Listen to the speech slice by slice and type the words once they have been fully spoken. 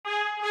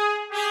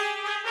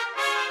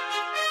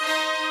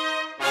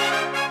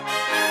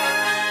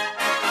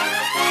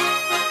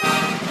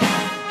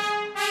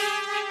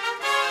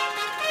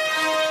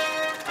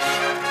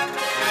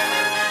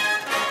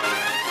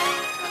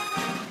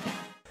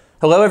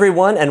Hello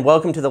everyone, and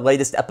welcome to the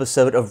latest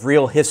episode of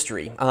Real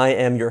History. I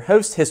am your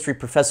host, History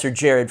Professor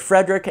Jared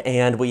Frederick,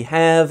 and we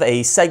have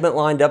a segment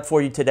lined up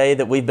for you today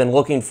that we've been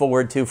looking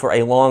forward to for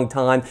a long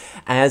time,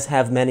 as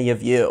have many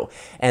of you.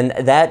 And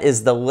that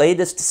is the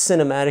latest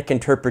cinematic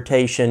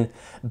interpretation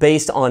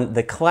based on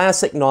the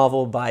classic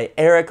novel by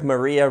Erich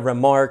Maria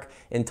Remarque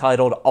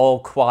entitled All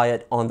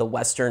Quiet on the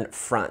Western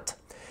Front.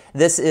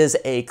 This is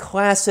a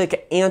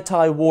classic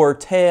anti-war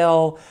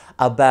tale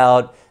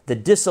about the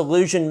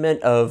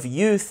disillusionment of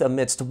youth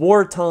amidst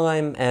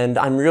wartime, and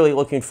I'm really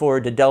looking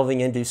forward to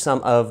delving into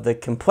some of the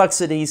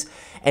complexities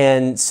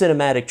and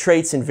cinematic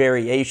traits and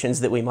variations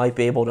that we might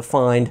be able to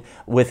find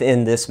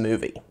within this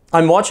movie.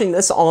 I'm watching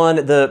this on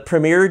the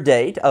premiere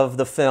date of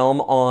the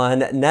film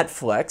on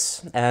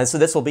Netflix, and so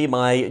this will be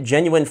my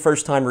genuine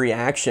first-time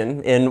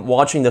reaction in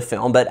watching the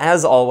film, but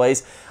as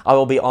always, I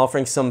will be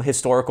offering some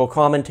historical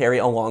commentary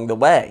along the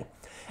way.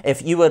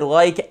 If you would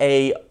like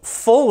a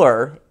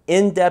fuller,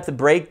 in-depth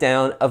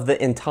breakdown of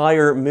the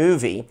entire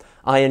movie,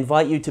 I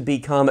invite you to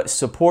become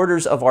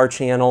supporters of our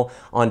channel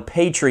on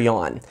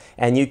Patreon,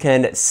 and you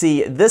can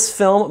see this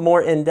film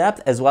more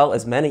in-depth as well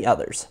as many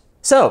others.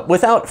 So,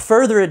 without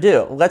further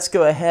ado, let's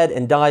go ahead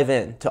and dive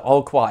in to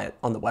All Quiet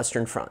on the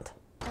Western Front.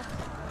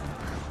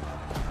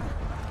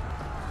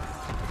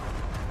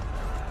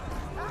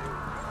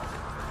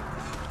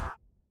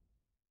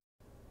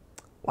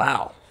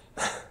 Wow.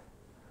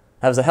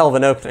 That was a hell of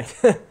an opening.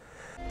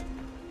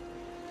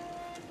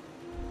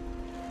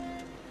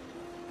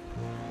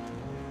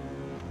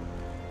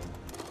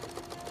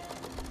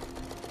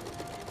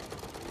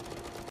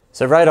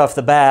 So right off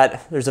the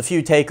bat, there's a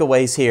few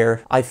takeaways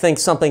here. I think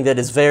something that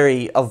is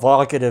very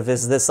evocative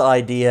is this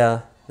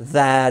idea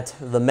that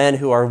the men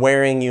who are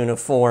wearing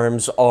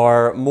uniforms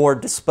are more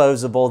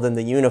disposable than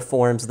the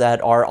uniforms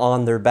that are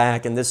on their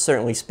back, and this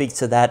certainly speaks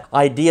to that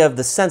idea of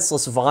the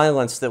senseless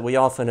violence that we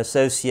often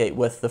associate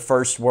with the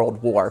First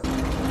World War.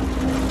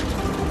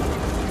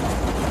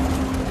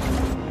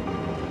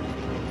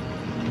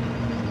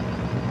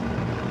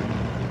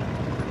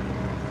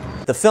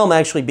 The film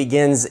actually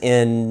begins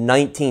in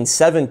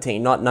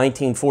 1917, not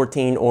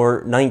 1914 or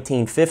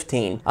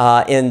 1915.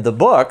 In the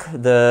book,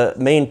 the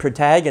main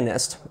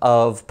protagonist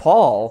of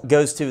Paul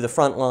goes to the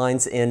front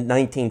lines in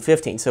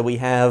 1915. So we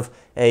have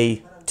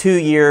a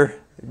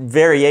 2-year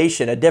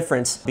variation, a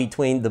difference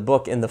between the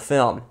book and the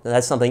film. And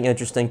that's something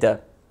interesting to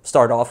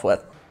start off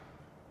with.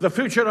 The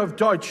future of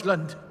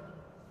Deutschland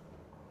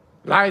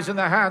lies in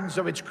the hands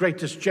of its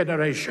greatest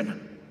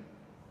generation.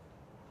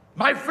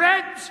 My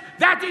friends,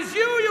 that is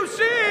you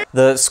see!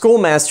 The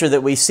schoolmaster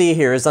that we see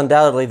here is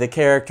undoubtedly the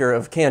character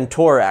of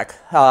Courteous,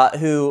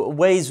 who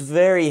weighs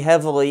very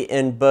heavily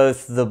in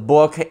both the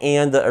book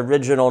and the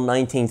original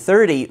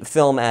 1930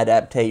 film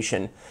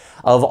adaptation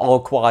of All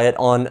Quiet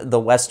on the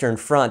Western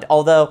Front.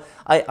 Although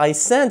I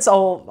sense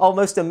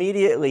almost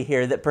immediately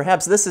here that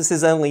perhaps this is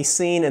his only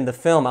scene in the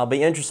film. I'll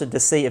be interested to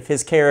see if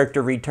his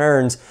character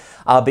returns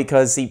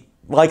because he,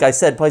 like I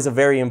said, plays a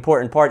very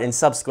important part in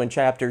subsequent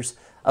chapters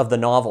of the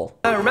novel.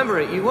 I remember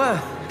it, you were.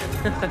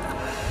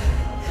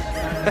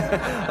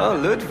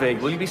 Oh, Ludwig,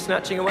 will you be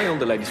snatching away all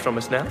the ladies from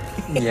us now?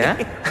 Yeah?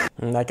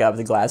 That guy with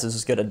the glasses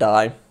is gonna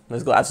die.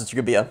 Those glasses are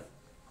gonna be a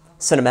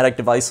cinematic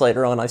device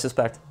later on, I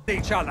suspect.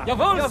 Each other.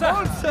 Jawohl, sir.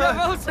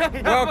 Jawohl,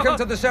 sir. Welcome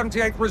to the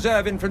 78th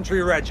Reserve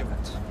Infantry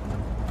Regiment.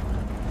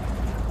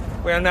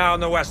 We are now on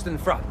the Western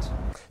Front.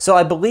 So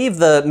I believe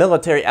the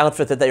military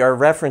outfit that they are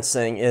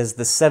referencing is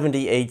the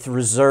 78th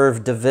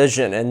Reserve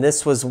Division, and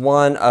this was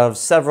one of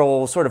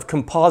several sort of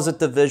composite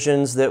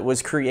divisions that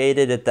was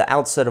created at the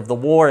outset of the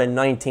war in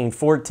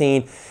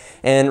 1914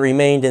 and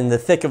remained in the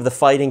thick of the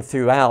fighting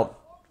throughout.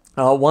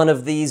 One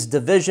of these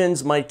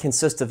divisions might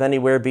consist of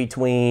anywhere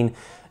between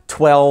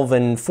 12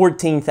 and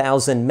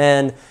 14,000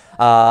 men,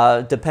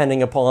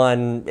 depending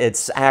upon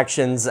its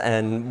actions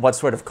and what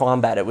sort of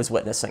combat it was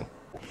witnessing.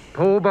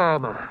 Paul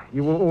Balmer,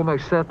 you will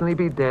almost certainly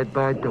be dead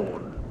by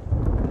dawn.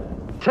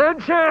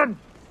 Attention!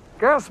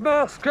 Gas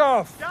mask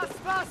off! Gas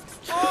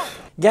masks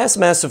off! Gas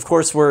masks, of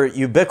course, were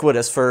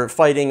ubiquitous for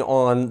fighting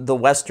on the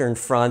Western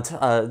Front.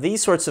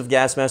 These sorts of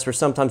gas masks were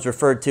sometimes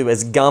referred to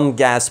as gum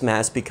gas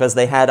masks because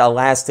they had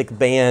elastic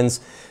bands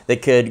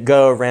that could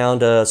go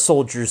around a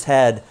soldier's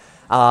head.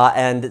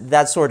 And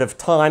that sort of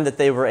time that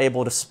they were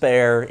able to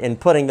spare in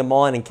putting them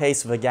on in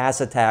case of a gas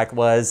attack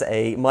was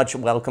a much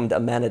welcomed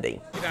amenity.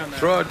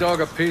 Throw a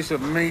dog a piece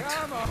of meat,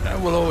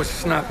 that will always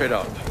snap it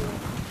up.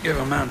 Give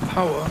a man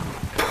power,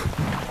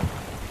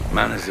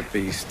 man is a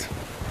beast.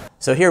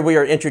 So here we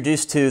are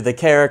introduced to the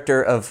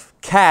character of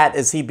Cat,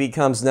 as he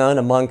becomes known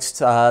amongst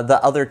the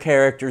other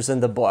characters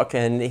in the book,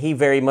 and he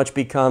very much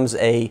becomes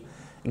a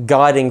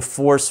guiding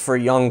force for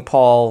young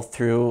Paul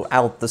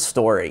throughout the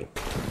story.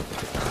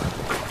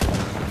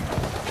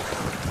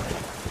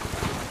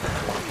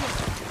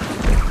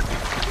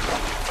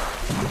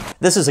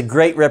 This is a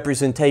great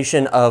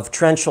representation of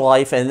trench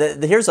life,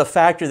 and here's a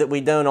factor that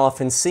we don't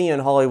often see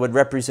in Hollywood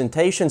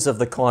representations of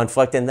the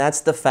conflict, and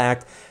that's the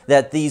fact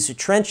that these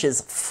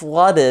trenches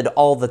flooded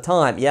all the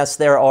time. Yes,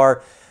 there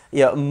are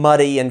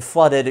muddy and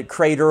flooded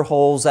crater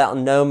holes out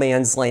in no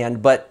man's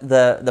land, but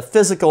the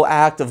physical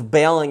act of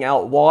bailing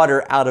out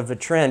water out of a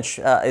trench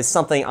is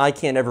something I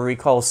can't ever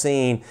recall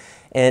seeing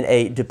in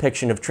a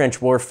depiction of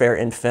trench warfare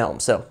in film.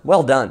 So,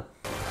 well done.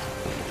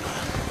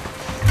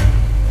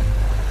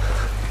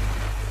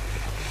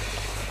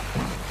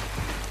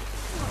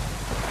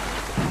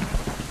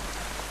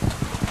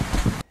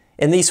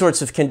 In these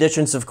sorts of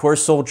conditions, of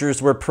course,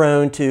 soldiers were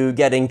prone to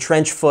getting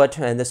trench foot,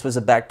 and this was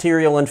a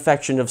bacterial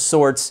infection of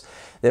sorts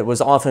that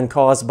was often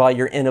caused by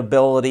your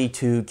inability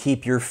to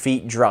keep your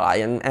feet dry.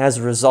 And as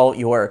a result,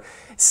 your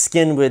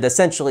skin would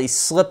essentially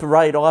slip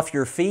right off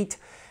your feet,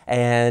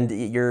 and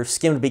your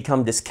skin would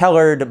become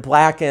discolored,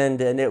 blackened,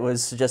 and it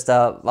was just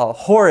a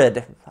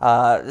horrid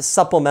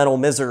supplemental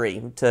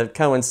misery to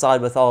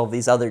coincide with all of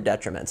these other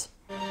detriments.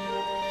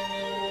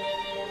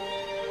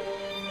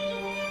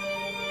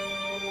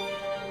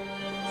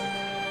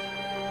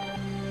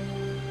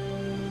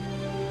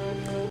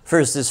 For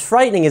as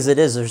frightening as it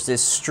is, there's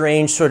this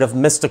strange sort of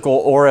mystical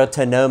aura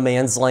to no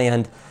man's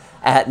land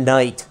at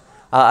night,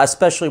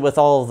 especially with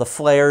all of the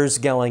flares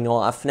going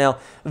off. Now,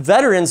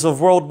 veterans of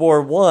World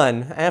War I,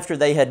 after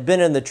they had been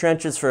in the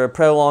trenches for a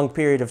prolonged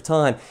period of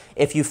time,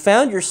 if you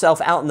found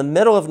yourself out in the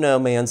middle of no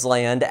man's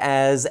land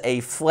as a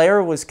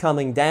flare was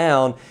coming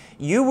down,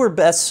 you were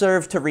best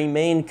served to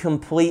remain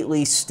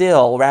completely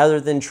still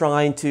rather than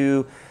trying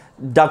to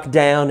duck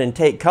down and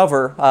take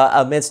cover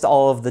amidst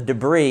all of the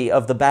debris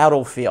of the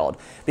battlefield,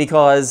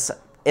 because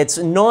it's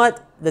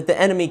not that the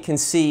enemy can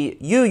see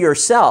you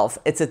yourself,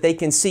 it's that they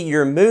can see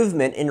your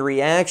movement in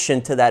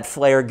reaction to that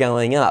flare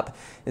going up.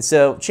 And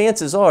so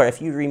chances are,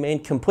 if you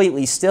remained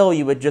completely still,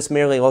 you would just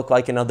merely look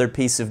like another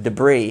piece of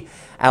debris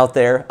out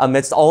there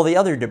amidst all the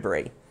other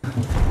debris.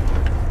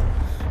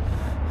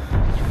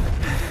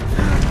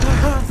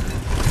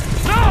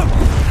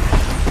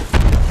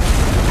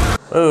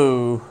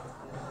 Oh.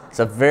 It's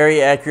a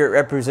very accurate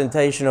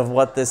representation of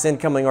what this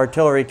incoming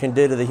artillery can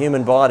do to the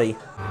human body.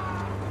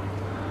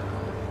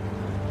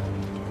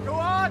 Go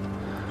on!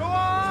 Go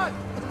on!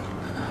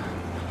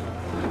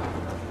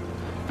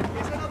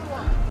 Here's another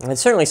one. I'd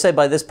certainly say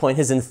by this point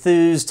his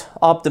enthused,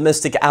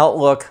 optimistic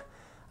outlook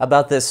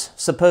about this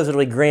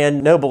supposedly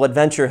grand, noble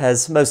adventure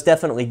has most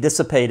definitely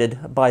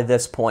dissipated by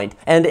this point.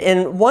 And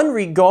in one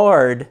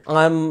regard,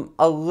 I'm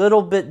a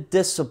little bit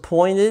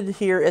disappointed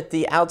here at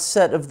the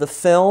outset of the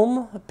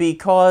film,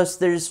 because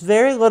there's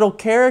very little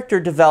character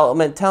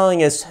development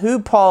telling us who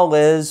Paul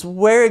is,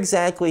 where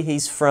exactly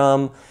he's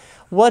from,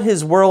 what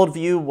his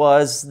worldview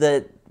was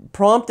that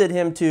prompted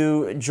him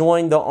to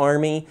join the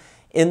army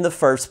in the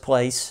first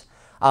place.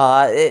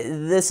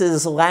 This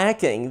is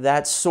lacking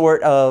that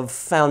sort of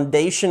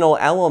foundational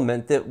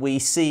element that we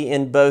see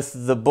in both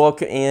the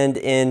book and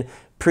in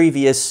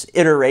previous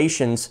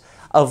iterations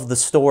of the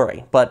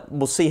story. But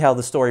we'll see how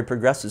the story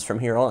progresses from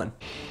here on.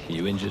 Are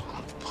you injured?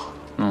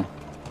 No.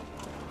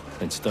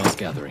 Then start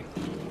gathering.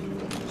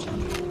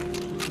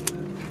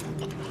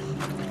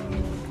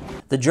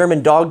 The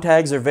German dog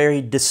tags are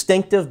very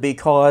distinctive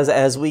because,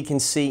 as we can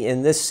see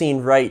in this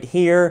scene right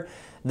here,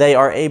 they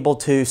are able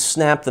to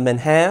snap them in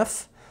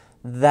half.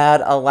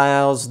 That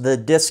allows the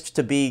discs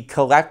to be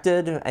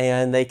collected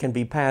and they can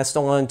be passed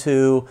on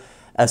to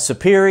a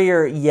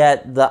superior,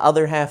 yet the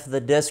other half of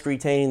the disc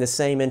retaining the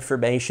same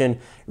information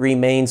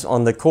remains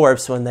on the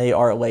corpse when they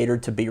are later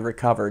to be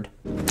recovered.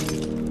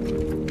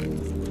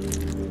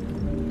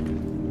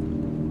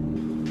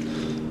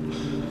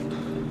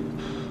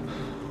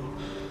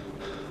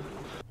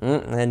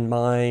 And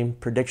my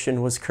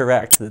prediction was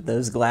correct, that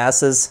those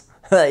glasses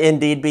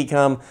indeed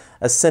become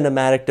a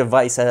cinematic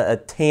device, a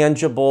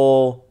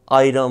tangible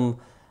item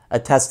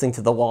attesting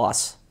to the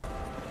loss.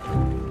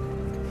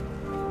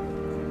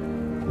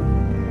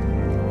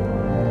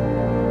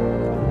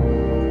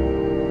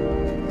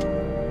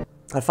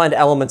 I find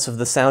elements of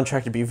the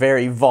soundtrack to be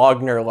very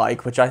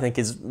Wagner-like, which I think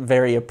is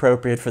very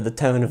appropriate for the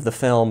tone of the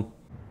film.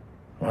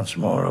 Once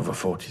more, over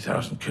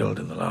 40,000 killed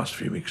in the last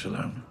few weeks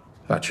alone.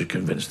 That should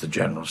convince the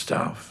General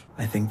Staff.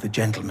 I think the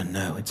gentlemen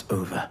know it's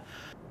over.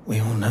 We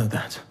all know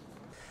that.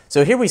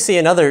 So here we see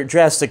another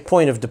drastic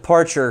point of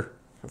departure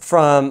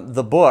from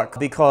the book,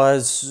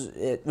 because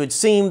it would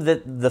seem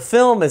that the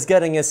film is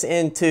getting us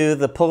into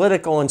the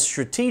political and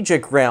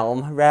strategic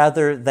realm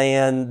rather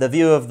than the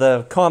view of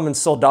the common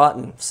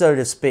soldaten, so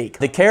to speak.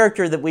 The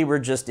character that we were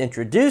just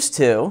introduced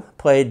to,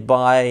 played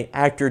by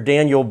actor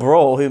Daniel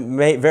Brühl,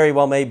 who very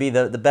well may be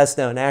the best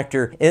known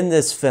actor in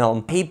this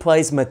film, he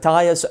plays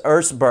Matthias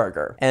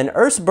Erzberger. And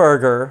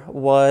Erzberger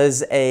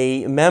was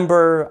a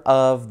member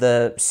of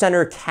the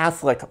Center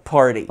Catholic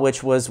Party,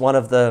 which was one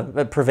of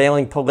the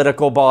prevailing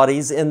political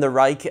bodies in the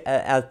Reich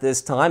at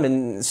this time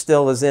and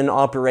still is in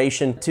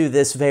operation to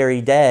this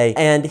very day.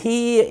 And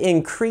he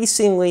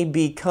increasingly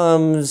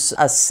becomes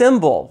a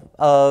symbol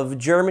of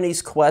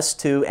Germany's quest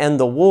to end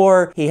the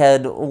war. He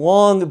had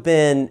long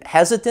been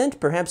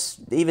hesitant,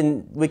 perhaps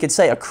even we could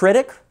say a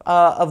critic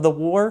of the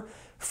war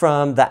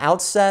from the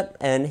outset,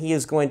 and he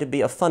is going to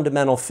be a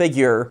fundamental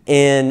figure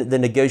in the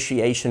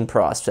negotiation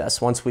process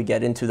once we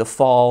get into the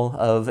fall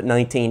of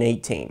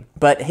 1918.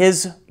 But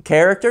his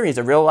character, he's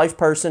a real-life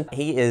person,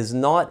 he is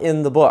not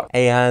in the book.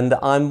 And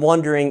I'm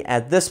wondering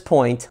at this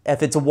point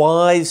if it's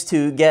wise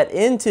to get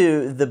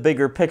into the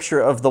bigger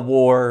picture of the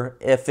war,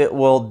 if it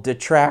will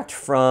detract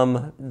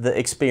from the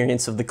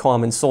experience of the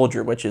common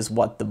soldier, which is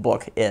what the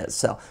book is.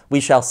 So we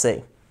shall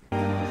see.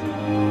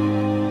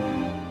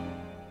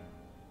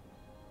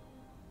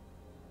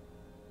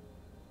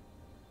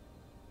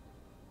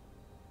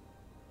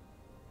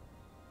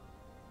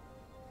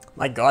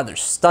 My God,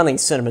 there's stunning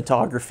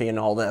cinematography in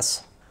all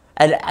this.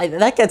 And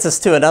that gets us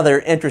to another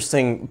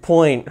interesting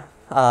point.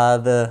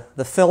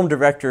 The film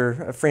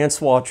director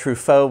Francois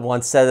Truffaut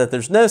once said that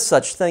there's no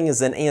such thing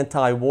as an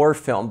anti-war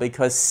film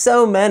because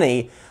so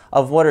many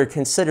of what are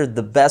considered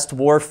the best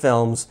war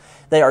films,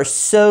 they are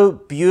so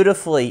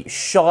beautifully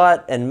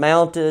shot and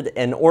mounted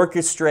and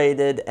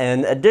orchestrated,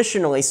 and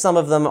additionally some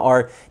of them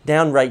are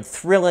downright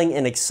thrilling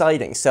and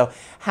exciting. So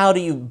how do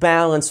you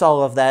balance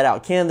all of that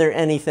out? Can there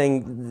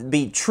anything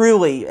be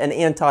truly an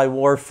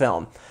anti-war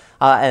film?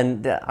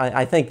 And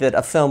I think that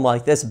a film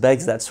like this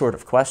begs that sort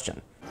of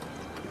question.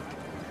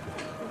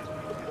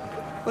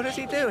 What is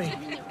he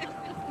doing?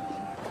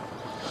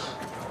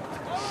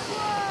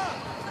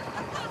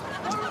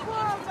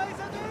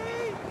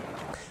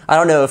 I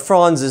don't know if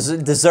Franz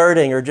is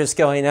deserting or just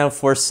going out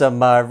for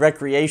some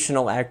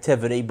recreational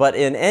activity, but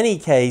in any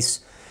case,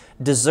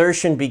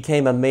 desertion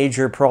became a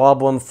major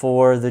problem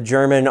for the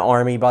German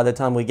army by the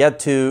time we get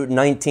to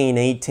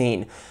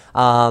 1918.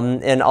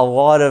 In a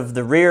lot of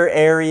the rear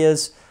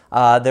areas,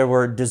 there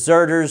were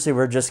deserters who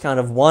were just kind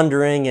of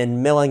wandering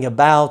and milling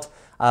about,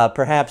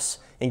 perhaps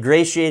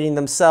ingratiating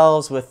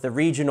themselves with the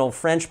regional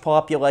French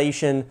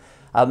population.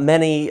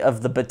 Many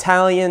of the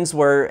battalions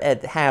were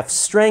at half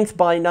strength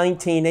by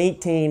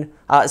 1918,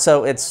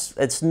 so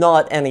it's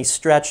not any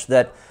stretch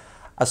that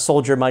a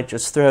soldier might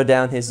just throw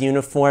down his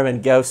uniform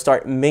and go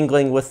start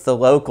mingling with the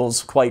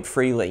locals quite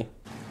freely.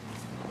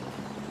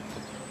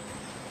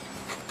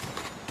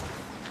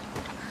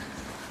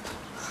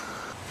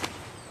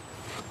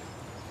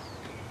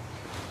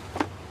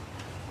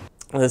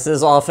 This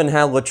is often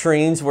how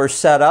latrines were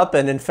set up,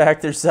 and in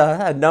fact there's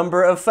a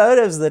number of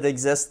photos that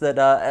exist that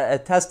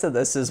attest to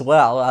this as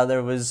well.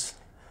 There was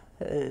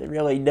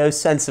really no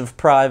sense of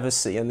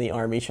privacy in the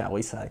army, shall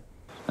we say.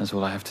 That's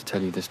all I have to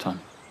tell you this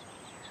time.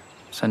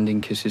 Sending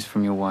kisses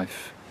from your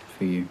wife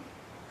for you.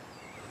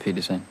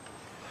 Wiedersehen.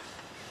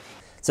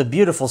 It's a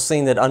beautiful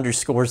scene that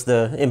underscores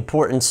the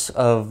importance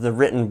of the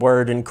written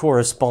word and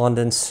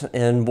correspondence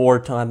in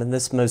wartime, and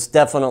this most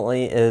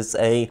definitely is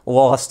a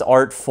lost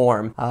art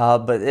form.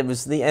 But it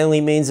was the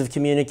only means of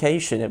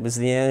communication. It was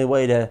the only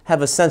way to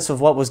have a sense of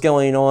what was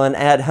going on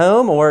at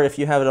home, or if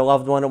you have a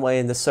loved one away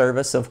in the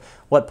service, of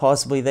what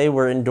possibly they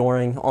were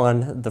enduring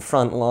on the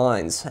front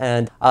lines.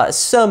 And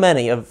so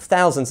many of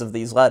thousands of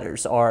these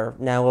letters are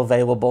now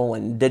available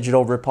in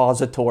digital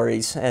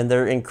repositories, and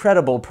they're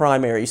incredible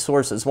primary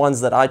sources, ones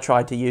that I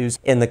try to use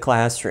in the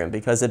classroom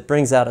because it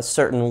brings out a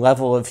certain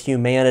level of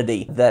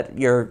humanity that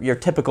your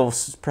typical,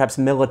 perhaps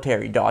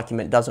military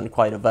document doesn't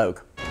quite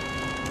evoke.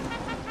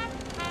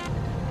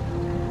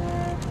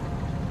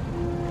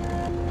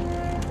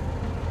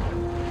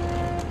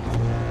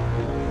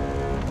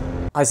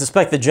 I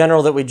suspect the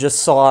general that we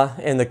just saw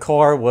in the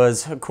car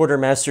was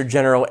Quartermaster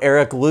General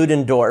Erich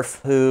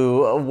Ludendorff,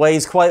 who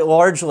weighs quite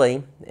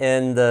largely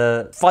in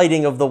the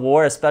fighting of the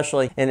war,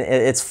 especially in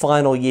its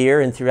final year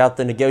and throughout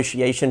the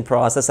negotiation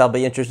process. I'll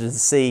be interested to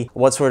see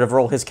what sort of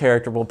role his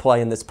character will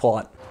play in this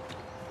plot.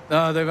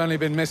 No, they've only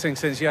been missing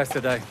since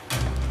yesterday.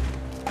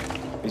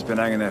 He's been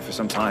hanging there for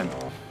some time.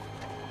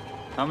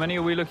 How many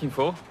are we looking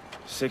for?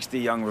 60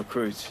 young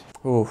recruits.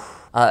 Oof.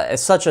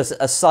 Such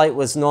a sight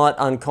was not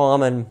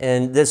uncommon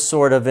in this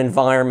sort of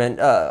environment.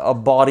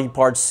 Body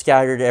parts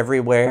scattered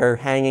everywhere,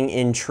 hanging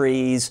in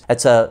trees.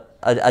 It's a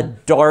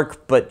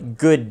dark but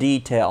good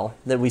detail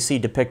that we see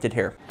depicted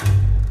here.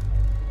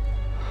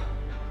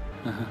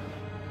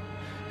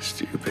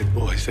 Stupid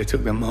boys, they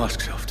took their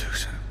masks off too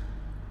soon.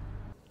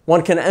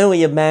 One can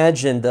only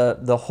imagine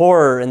the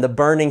horror and the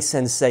burning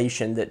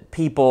sensation that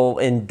people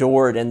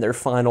endured in their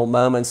final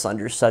moments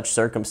under such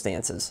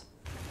circumstances.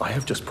 I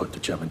have just put the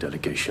German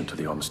delegation to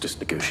the armistice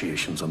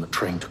negotiations on the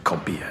train to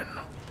Compiègne.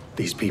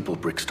 These people,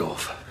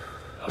 Brixdorf,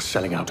 are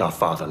selling out our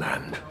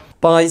fatherland.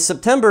 By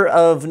September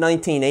of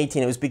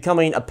 1918, it was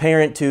becoming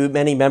apparent to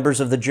many members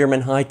of the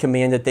German High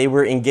Command that they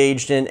were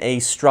engaged in a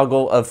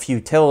struggle of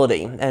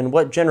futility. And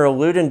what General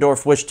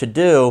Ludendorff wished to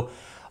do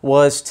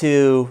was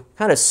to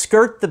kind of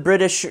skirt the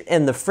British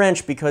and the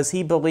French because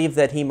he believed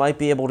that he might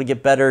be able to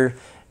get better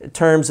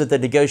terms at the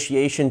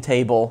negotiation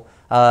table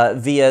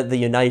via the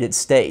United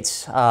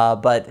States.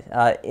 But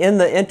in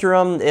the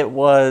interim, it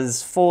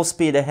was full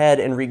speed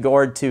ahead in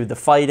regard to the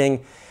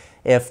fighting.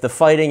 If the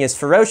fighting is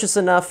ferocious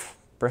enough,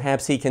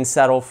 perhaps he can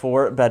settle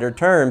for better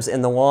terms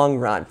in the long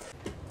run.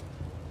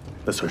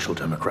 The Social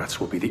Democrats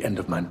will be the end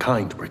of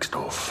mankind,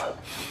 Brixdorf.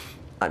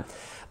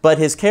 But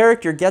his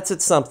character gets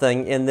at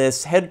something in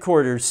this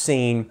headquarters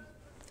scene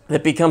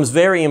that becomes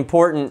very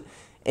important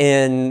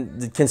in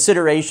the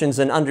considerations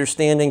and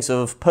understandings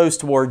of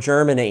post-war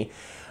Germany,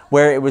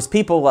 where it was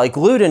people like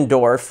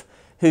Ludendorff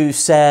who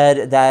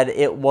said that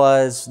it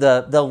was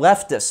the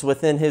leftists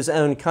within his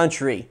own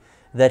country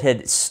that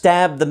had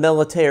stabbed the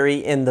military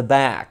in the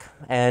back.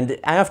 And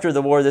after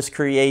the war, this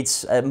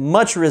creates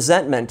much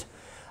resentment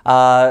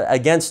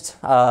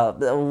against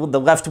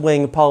the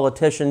left-wing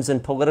politicians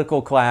and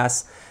political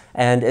class.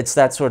 And it's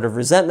that sort of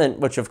resentment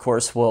which, of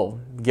course, will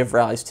give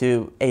rise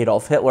to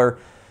Adolf Hitler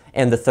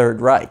and the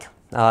Third Reich.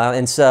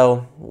 And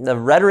so the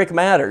rhetoric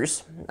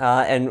matters,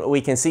 and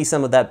we can see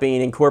some of that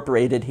being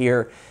incorporated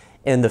here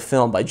in the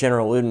film by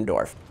General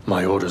Ludendorff.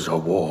 My orders are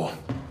war.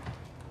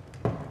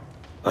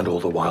 And all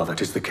the while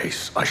that is the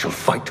case, I shall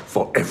fight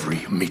for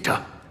every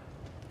meter.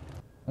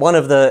 One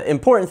of the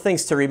important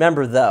things to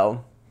remember,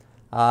 though,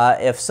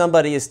 if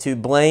somebody is to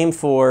blame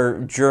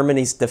for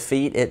Germany's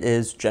defeat, it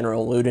is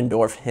General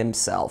Ludendorff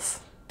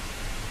himself.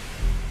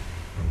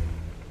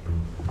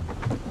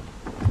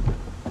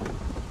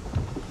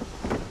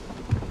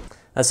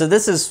 So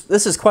this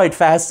is quite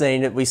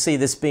fascinating that we see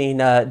this being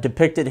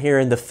depicted here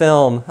in the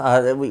film.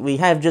 We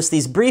have just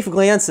these brief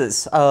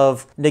glances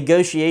of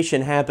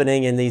negotiation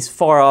happening in these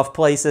far-off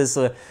places.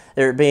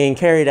 They're being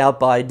carried out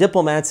by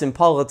diplomats and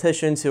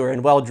politicians who are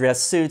in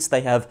well-dressed suits.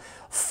 They have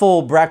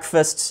full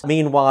breakfasts.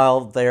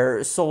 Meanwhile,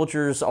 their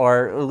soldiers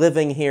are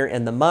living here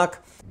in the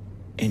muck.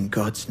 In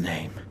God's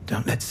name,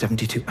 don't let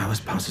 72 hours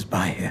pass us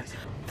by here.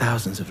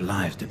 Thousands of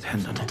lives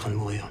depend on it.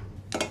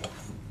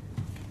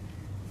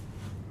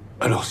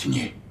 Alors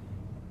signé.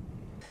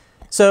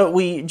 So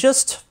we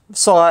just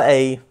saw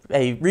a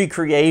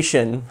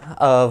recreation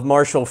of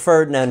Marshal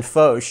Ferdinand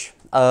Foch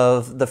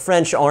of the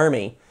French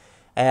army.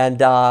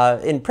 And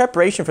in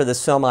preparation for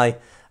this film, I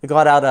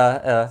got out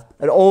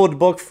an old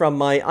book from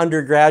my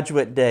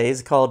undergraduate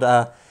days called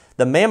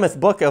The Mammoth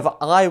Book of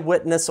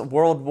Eyewitness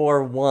World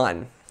War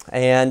I.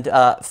 And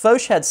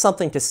Foch had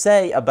something to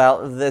say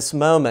about this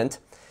moment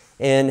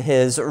in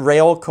his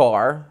rail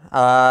car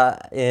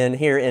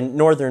here in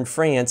northern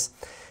France.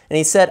 And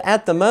he said,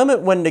 at the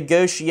moment when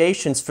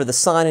negotiations for the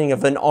signing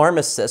of an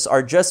armistice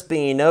are just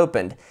being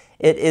opened,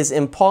 it is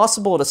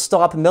impossible to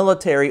stop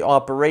military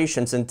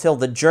operations until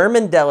the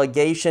German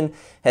delegation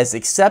has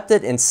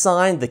accepted and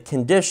signed the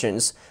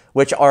conditions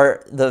which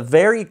are the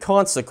very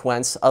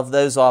consequence of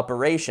those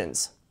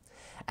operations.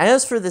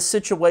 As for the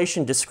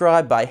situation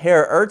described by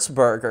Herr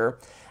Erzberger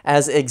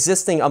as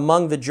existing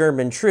among the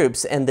German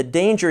troops and the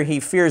danger he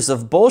fears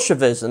of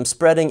Bolshevism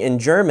spreading in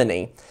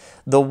Germany,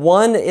 the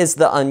one is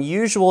the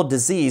unusual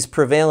disease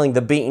prevailing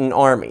the beaten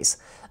armies.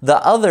 The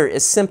other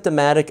is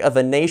symptomatic of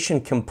a nation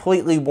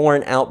completely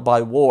worn out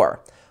by war.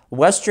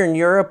 Western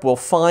Europe will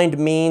find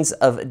means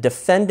of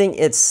defending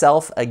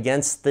itself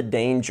against the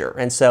danger.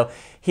 And so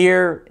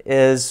here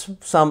is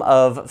some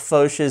of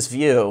Foch's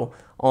view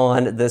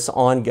on this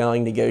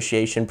ongoing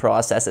negotiation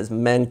process as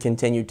men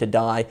continue to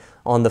die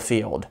on the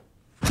field.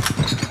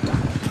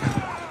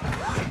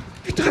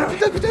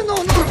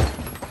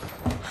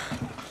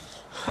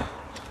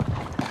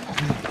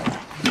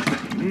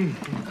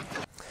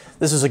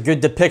 This is a good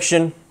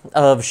depiction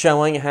of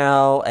showing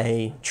how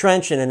a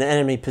trench in an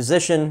enemy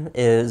position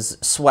is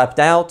swept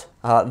out.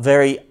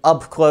 Very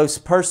up-close,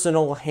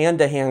 personal,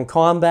 hand-to-hand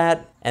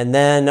combat. And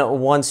then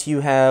once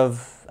you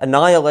have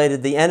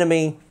annihilated the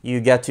enemy, you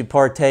get to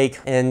partake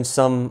in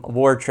some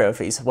war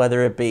trophies,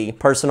 whether it be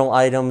personal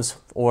items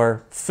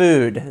or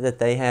food that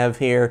they have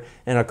here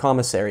in a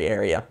commissary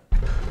area.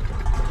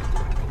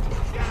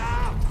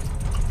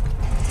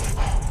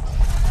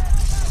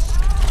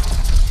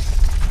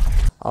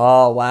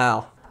 Oh,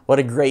 wow. What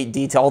a great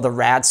detail, all the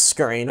rats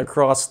scurrying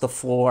across the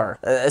floor.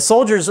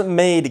 Soldiers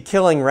made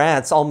killing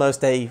rats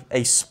almost a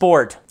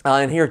sport.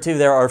 And here, too,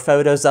 there are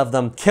photos of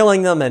them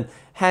killing them and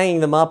hanging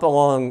them up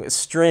along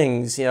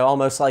strings, you know,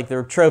 almost like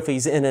they're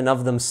trophies in and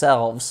of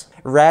themselves.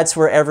 Rats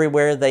were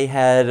everywhere. They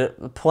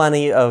had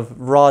plenty of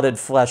rotted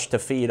flesh to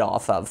feed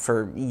off of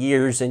for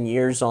years and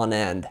years on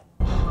end.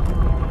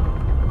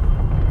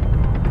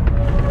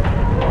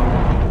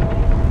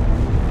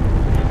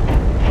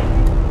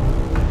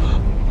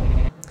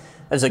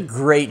 There's a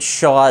great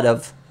shot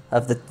of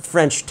the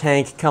French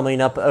tank coming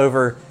up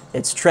over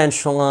its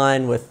trench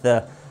line with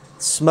the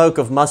smoke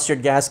of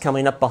mustard gas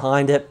coming up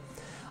behind it.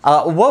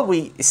 What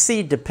we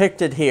see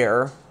depicted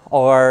here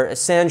are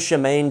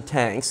Saint-Germain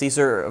tanks. These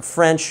are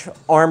French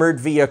armored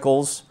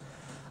vehicles,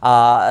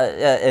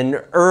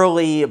 an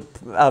early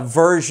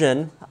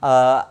version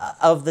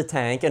of the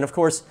tank. And of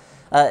course,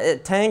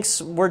 tanks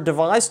were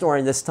devised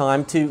during this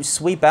time to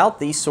sweep out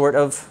these sort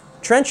of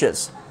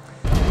trenches.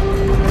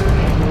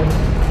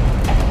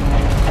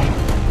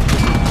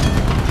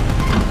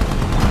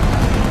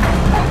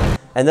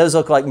 And those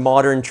look like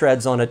modern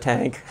treads on a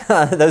tank.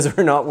 Those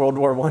are not World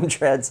War I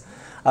treads.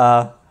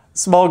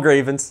 Small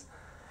grievance.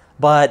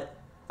 But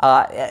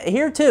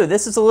here too,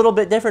 this is a little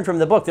bit different from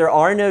the book. There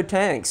are no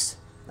tanks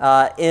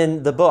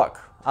in the book.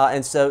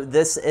 And so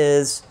this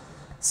is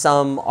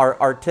some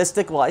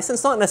artistic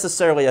license, not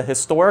necessarily a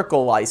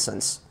historical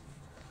license,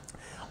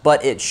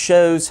 but it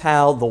shows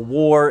how the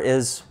war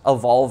is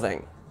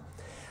evolving.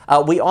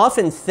 We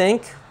often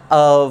think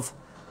of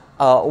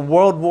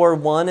World War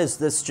I as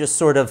this just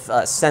sort of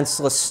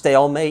senseless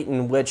stalemate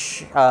in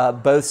which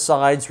both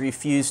sides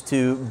refused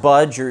to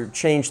budge or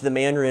change the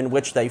manner in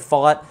which they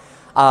fought.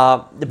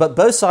 But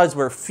both sides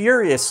were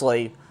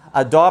furiously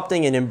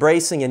adopting and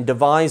embracing and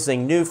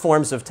devising new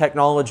forms of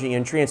technology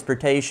and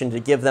transportation to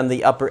give them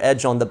the upper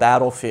edge on the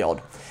battlefield.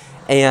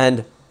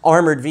 And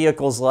armored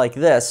vehicles like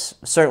this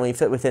certainly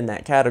fit within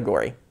that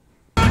category.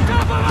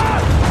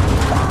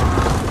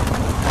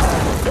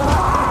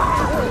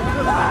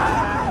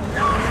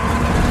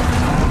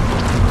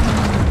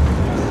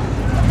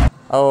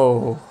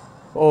 Oh.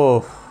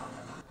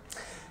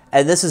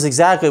 And this is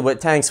exactly what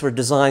tanks were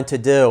designed to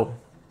do.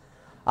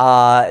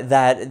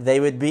 That they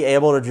would be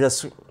able to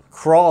just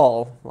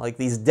crawl like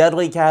these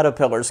deadly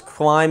caterpillars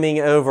climbing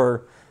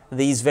over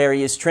these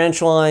various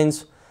trench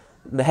lines.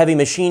 The heavy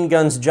machine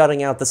guns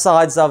jutting out the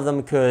sides of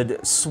them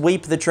could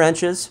sweep the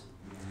trenches.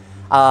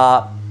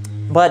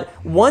 But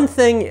one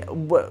thing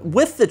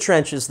with the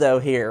trenches though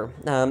here,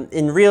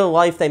 in real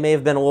life they may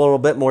have been a little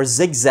bit more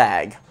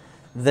zigzag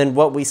than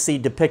what we see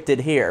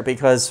depicted here,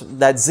 because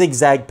that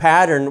zigzag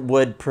pattern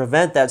would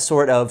prevent that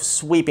sort of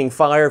sweeping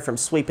fire from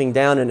sweeping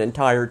down an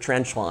entire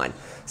trench line.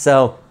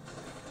 So,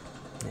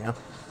 yeah.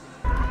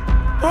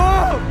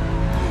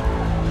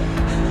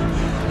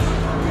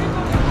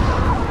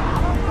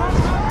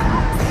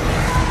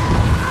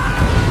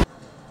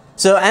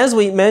 So as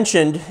we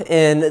mentioned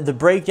in the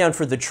breakdown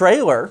for the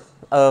trailer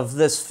of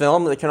this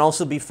film that can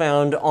also be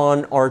found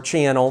on our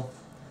channel,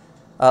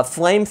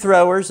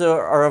 flamethrowers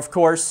are of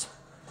course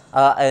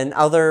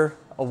another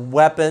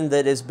weapon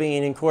that is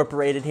being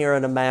incorporated here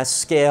on a mass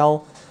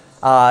scale.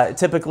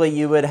 Typically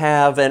you would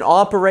have an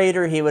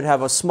operator, he would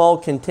have a small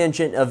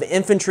contingent of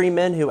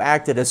infantrymen who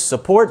acted as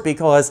support,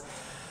 because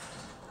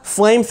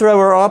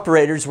flamethrower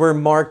operators were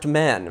marked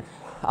men.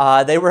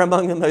 They were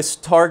among the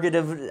most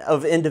targeted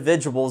of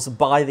individuals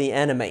by the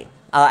enemy.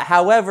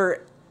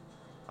 However,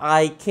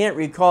 I can't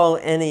recall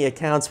any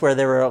accounts where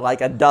there were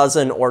like a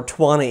dozen or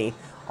 20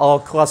 all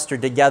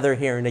clustered together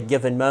here in a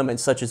given moment,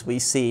 such as we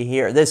see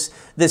here.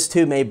 This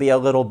too may be a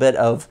little bit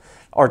of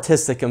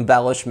artistic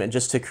embellishment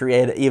just to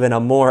create even a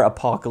more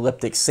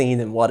apocalyptic scene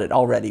than what it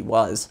already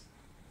was.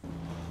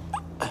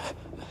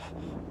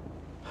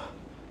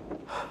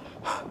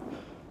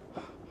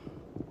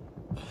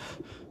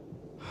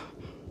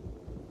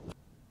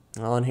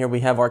 Well, and here we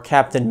have our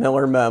Captain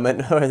Miller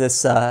moment, or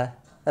this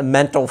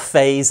mental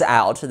phase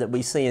out that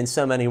we see in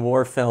so many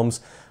war films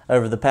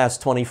over the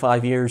past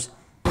 25 years.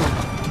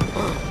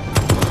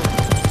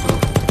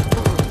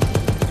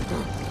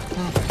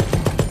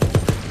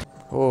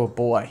 Oh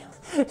boy.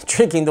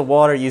 Drinking the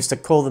water used to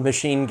cool the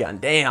machine gun.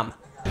 Damn.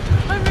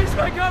 I miss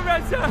my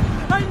comrades, sir!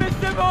 I miss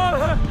them all!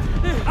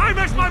 I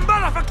miss my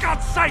mother, for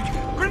God's sake!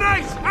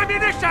 Grenades!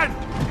 Ammunition!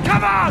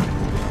 Come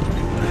on!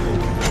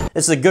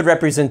 This is a good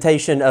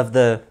representation of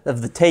the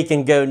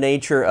take-and-go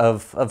nature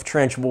of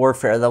trench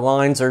warfare. The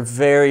lines are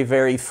very,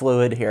 very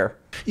fluid here.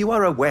 You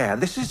are aware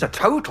this is a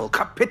total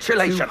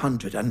capitulation.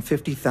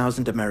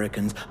 250,000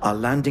 Americans are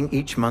landing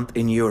each month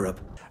in Europe.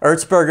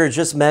 Erzberger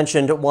just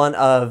mentioned one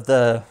of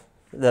the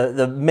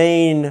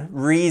main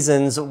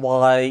reasons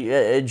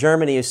why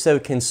Germany is so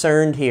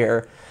concerned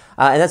here,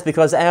 and that's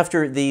because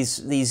after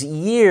these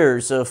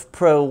years of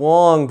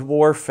prolonged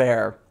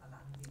warfare,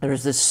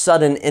 there's this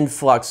sudden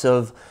influx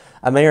of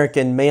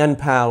American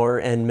manpower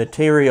and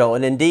material,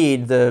 and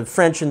indeed the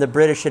French and the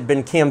British had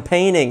been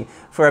campaigning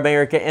for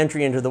American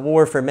entry into the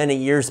war for many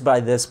years by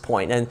this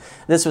point, and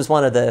this was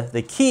one of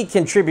the key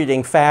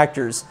contributing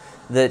factors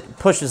that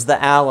pushes the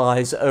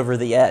Allies over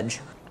the edge.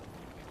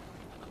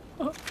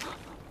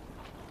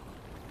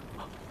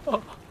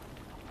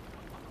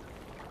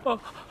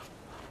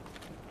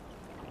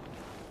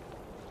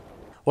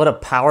 What a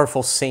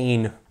powerful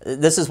scene.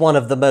 This is one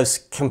of the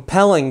most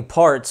compelling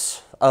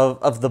parts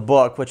of the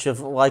book, which have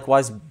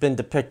likewise been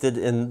depicted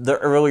in the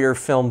earlier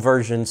film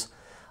versions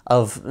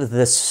of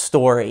this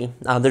story.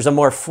 There's a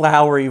more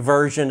flowery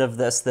version of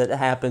this that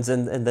happens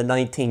in the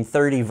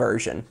 1930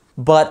 version.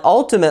 But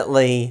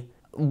ultimately,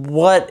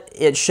 what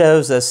it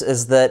shows us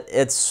is that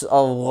it's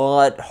a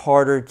lot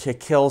harder to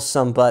kill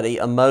somebody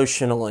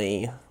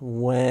emotionally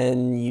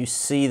when you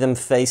see them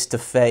face to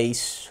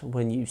face,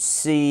 when you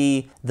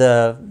see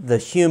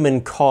the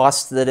human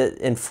cost that it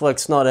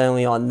inflicts not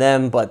only on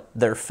them but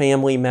their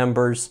family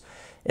members.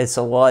 It's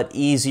a lot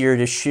easier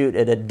to shoot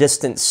at a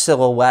distant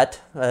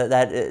silhouette.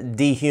 That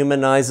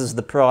dehumanizes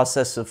the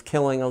process of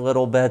killing a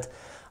little bit.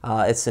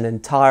 It's an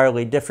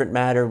entirely different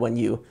matter when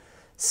you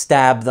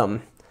stab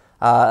them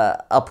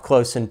up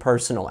close and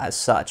personal as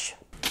such.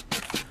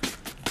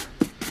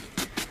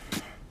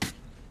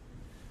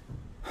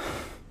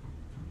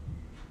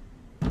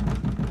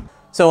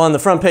 So on the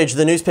front page of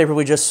the newspaper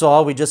we just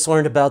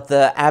learned about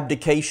the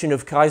abdication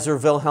of Kaiser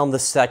Wilhelm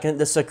II.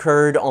 This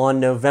occurred on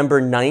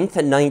November 9th,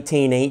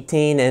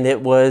 1918, and it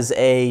was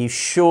a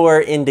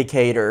sure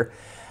indicator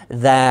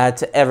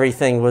that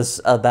everything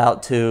was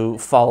about to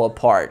fall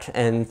apart,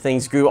 and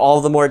things grew all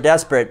the more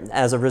desperate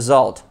as a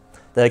result.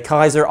 The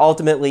Kaiser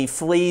ultimately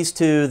flees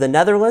to the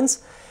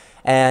Netherlands,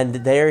 and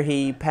there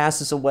he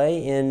passes away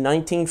in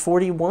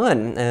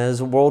 1941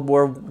 as World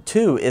War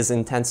II is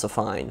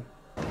intensifying.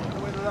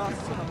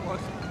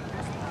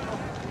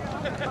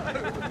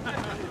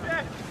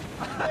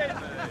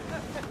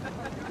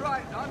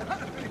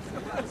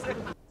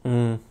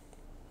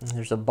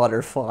 There's a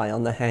butterfly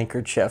on the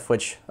handkerchief,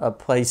 which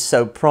plays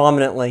so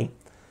prominently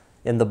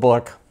in the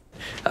book.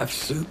 I've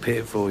soup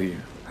here for you.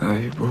 Oh,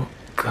 you brought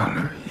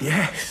cutlery?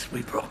 Yes,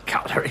 we brought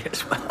cutlery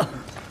as well.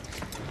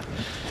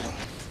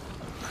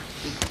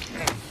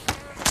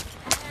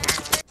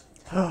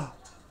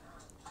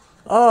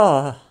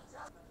 Oh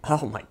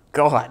my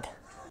God.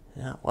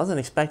 Yeah, wasn't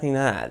expecting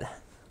that.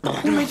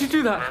 Who made you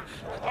do that?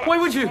 Why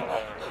would you?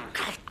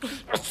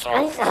 It's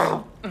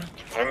over.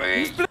 For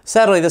me.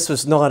 Sadly, this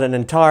was not an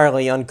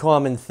entirely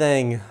uncommon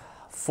thing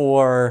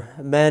for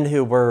men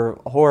who were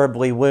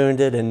horribly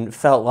wounded and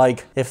felt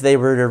like if they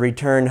were to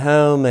return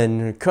home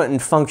and couldn't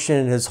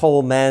function as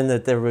whole men,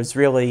 that there was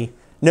really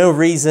no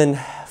reason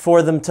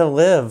for them to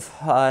live.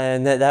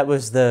 And that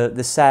was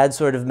the sad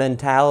sort of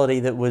mentality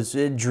that was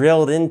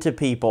drilled into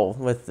people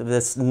with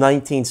this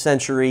 19th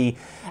century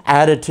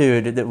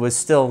attitude that was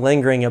still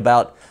lingering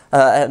about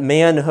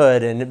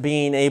manhood and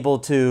being able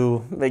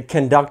to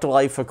conduct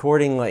life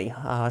accordingly.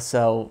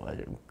 So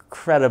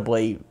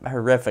incredibly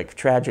horrific,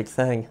 tragic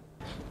thing.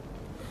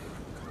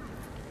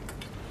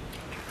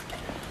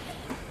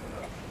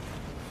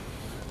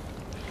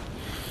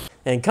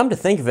 And come to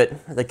think of it,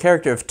 the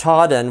character of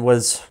Todden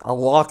was a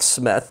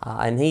locksmith,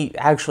 and he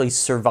actually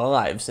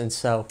survives. And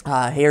so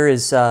here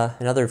is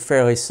another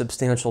fairly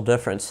substantial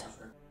difference.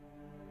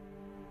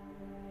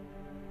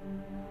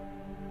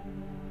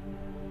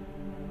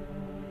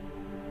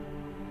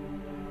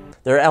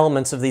 There are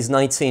elements of these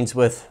night scenes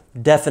with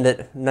definite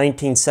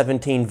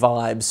 1917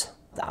 vibes.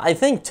 I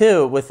think,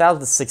 too, without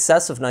the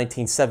success of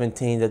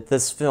 1917, that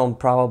this film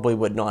probably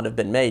would not have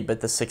been made,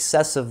 but the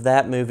success of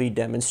that movie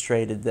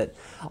demonstrated that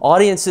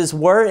audiences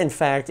were, in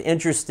fact,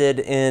 interested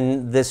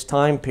in this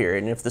time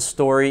period, and if the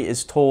story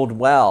is told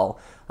well,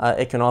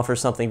 it can offer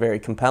something very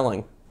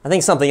compelling. I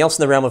think something else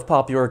in the realm of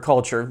popular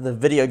culture, the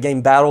video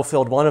game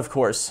Battlefield 1, of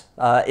course,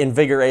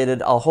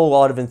 invigorated a whole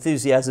lot of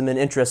enthusiasm and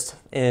interest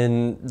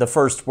in the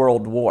First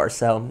World War.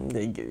 So,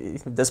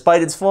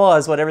 despite its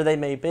flaws, whatever they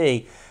may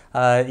be,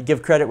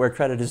 give credit where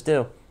credit is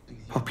due.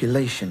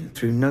 Population,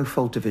 through no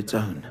fault of its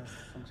own,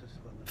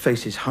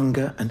 faces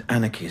hunger and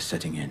anarchy is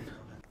setting in.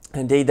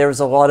 Indeed, there was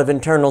a lot of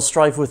internal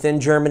strife within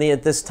Germany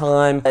at this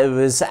time. It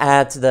was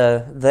at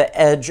the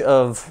edge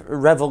of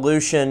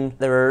revolution.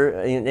 There were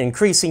an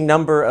increasing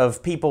number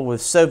of people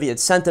with Soviet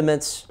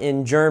sentiments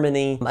in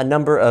Germany. A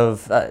number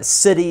of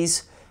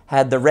cities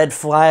had the red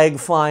flag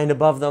flying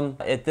above them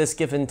at this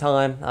given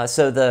time.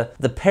 So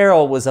the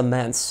peril was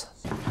immense.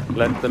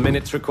 Let the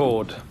minutes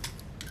record.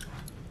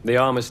 The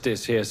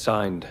armistice here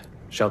signed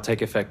shall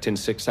take effect in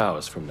 6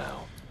 hours from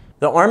now.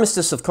 The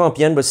Armistice of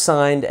Compiègne was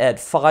signed at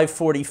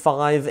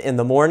 5:45 in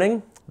the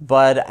morning,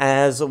 but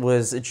as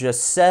was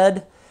just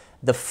said,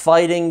 the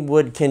fighting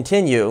would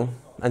continue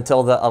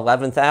until the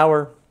 11th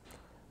hour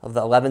of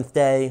the 11th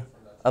day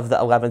of the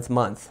 11th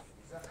month.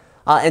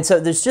 And so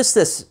there's just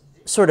this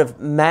sort of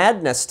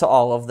madness to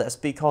all of this,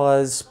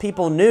 because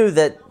people knew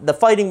that the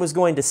fighting was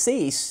going to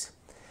cease,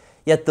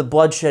 yet the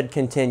bloodshed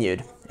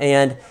continued.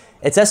 And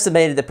it's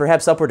estimated that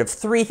perhaps upward of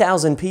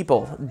 3,000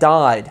 people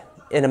died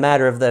in a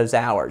matter of those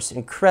hours.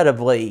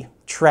 Incredibly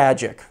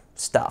tragic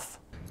stuff.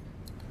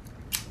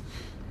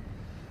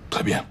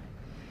 Très bien.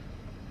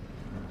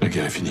 La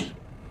guerre est finie.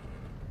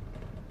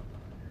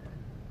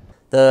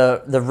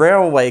 The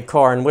railway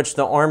car in which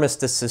the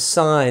armistice is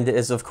signed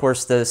is, of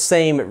course, the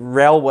same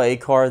railway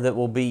car that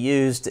will be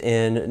used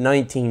in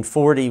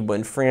 1940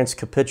 when France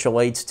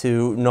capitulates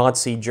to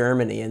Nazi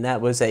Germany. And that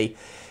was a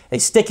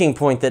sticking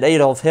point that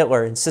Adolf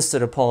Hitler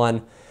insisted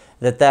upon,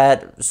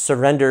 that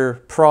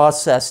surrender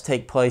process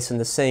take place in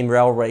the same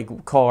railway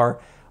car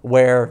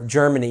where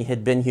Germany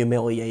had been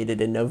humiliated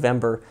in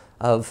November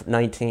of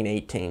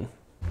 1918.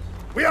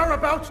 We are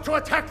about to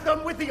attack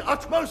them with the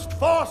utmost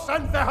force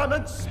and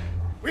vehemence.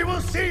 We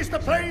will seize the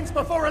plains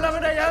before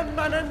 11 a.m.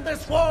 and end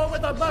this war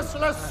with a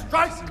merciless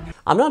strike.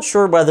 I'm not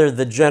sure whether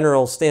the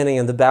general standing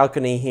in the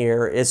balcony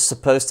here is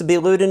supposed to be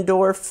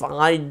Ludendorff.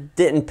 I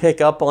didn't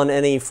pick up on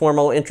any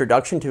formal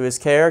introduction to his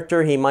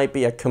character. He might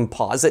be a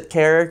composite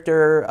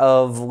character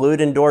of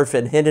Ludendorff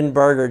and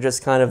Hindenburg, or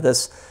just kind of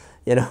this,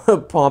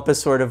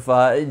 pompous sort of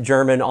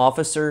German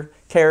officer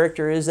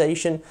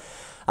characterization.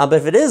 But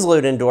if it is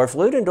Ludendorff,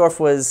 Ludendorff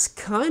was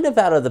kind of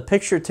out of the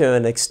picture to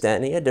an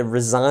extent. He had to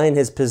resign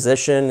his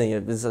position. He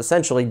was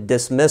essentially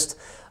dismissed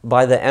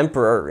by the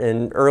emperor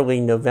in early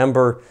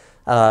November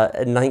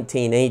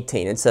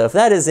 1918. And so if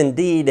that is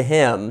indeed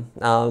him,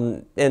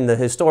 in the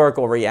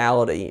historical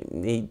reality,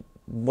 he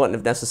wouldn't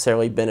have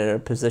necessarily been in a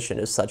position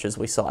as such as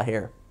we saw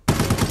here.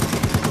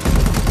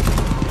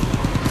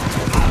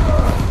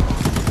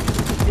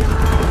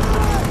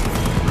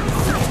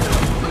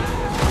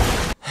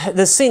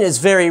 This scene is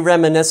very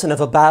reminiscent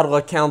of a battle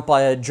account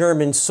by a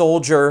German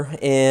soldier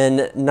in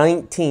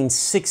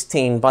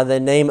 1916 by the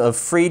name of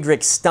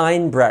Friedrich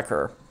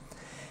Steinbrecher.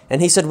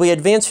 And he said, "We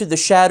advanced through the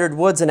shattered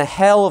woods in a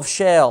hail of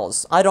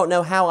shells. I don't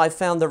know how I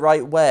found the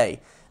right way.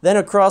 Then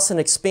across an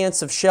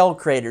expanse of shell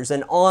craters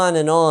and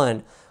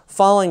on,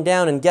 falling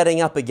down and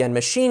getting up again.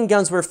 Machine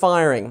guns were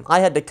firing.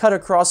 I had to cut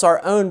across our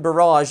own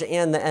barrage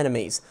and the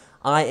enemy's.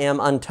 I am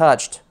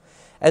untouched.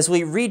 As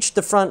we reach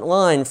the front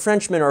line,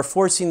 Frenchmen are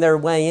forcing their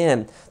way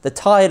in. The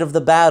tide of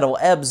the battle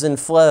ebbs and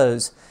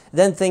flows.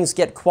 Then things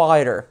get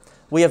quieter.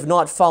 We have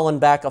not fallen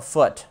back a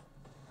foot.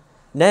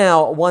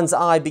 Now one's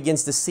eye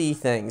begins to see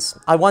things.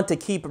 I want to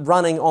keep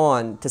running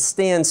on, to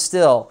stand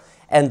still,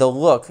 and the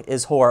look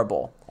is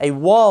horrible. A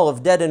wall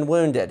of dead and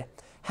wounded.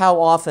 How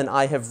often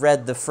I have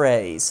read the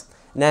phrase.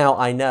 Now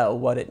I know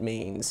what it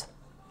means."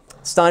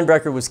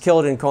 Steinbrecher was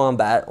killed in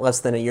combat less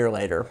than a year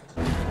later.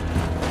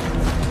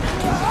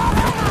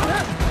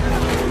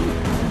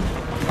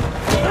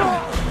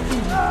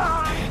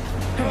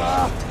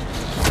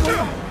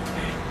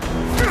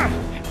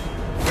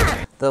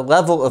 The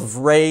level of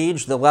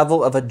rage, the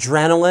level of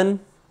adrenaline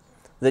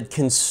that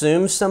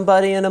consumes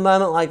somebody in a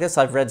moment like this.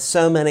 I've read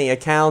so many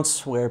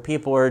accounts where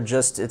people are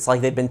just, it's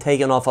like they've been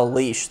taken off a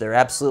leash. They're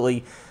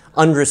absolutely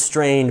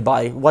unrestrained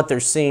by what they're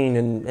seeing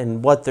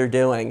and what they're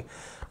doing.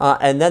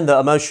 And then the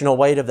emotional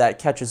weight of that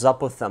catches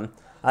up with them.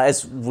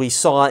 As we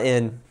saw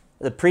in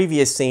the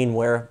previous scene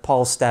where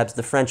Paul stabs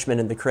the Frenchman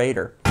in the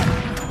crater.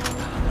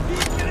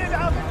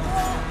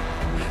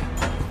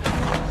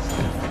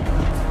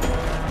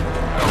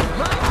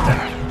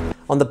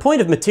 On the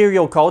point of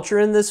material culture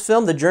in this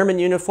film, the German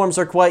uniforms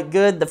are quite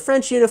good. The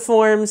French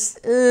uniforms,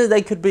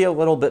 they could be a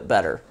little bit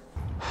better.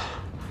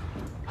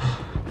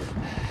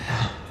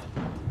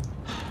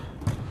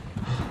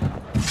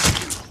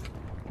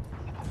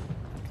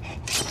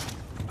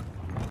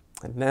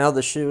 And now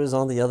the shoe is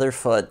on the other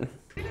foot.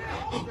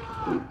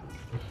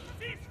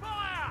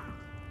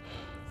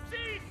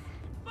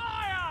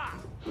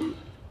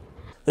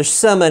 There's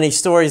so many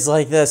stories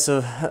like this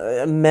of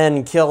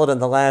men killed in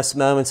the last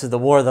moments of the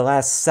war, the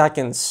last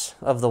seconds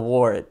of the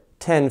war at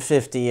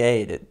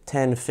 10:58, at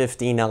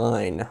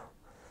 10:59.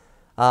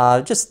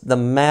 Just the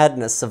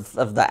madness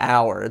of the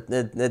hour.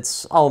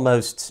 It's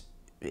almost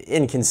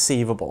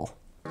inconceivable.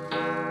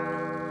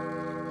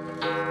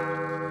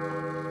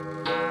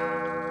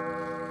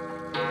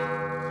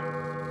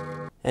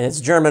 And it's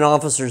German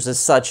officers as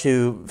such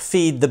who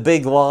feed the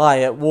big lie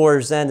at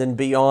war's end and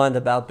beyond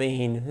about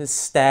being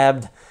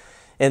stabbed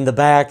in the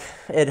back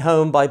at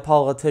home by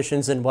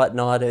politicians and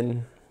whatnot,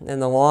 and in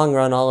the long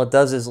run, all it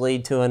does is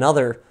lead to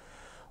another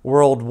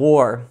world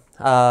war.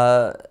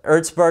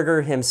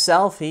 Erzberger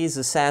himself, he's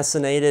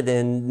assassinated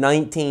in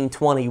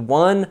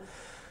 1921,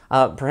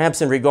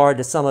 perhaps in regard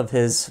to some of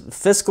his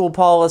fiscal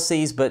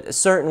policies, but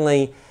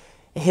certainly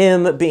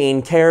him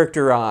being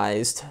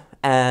characterized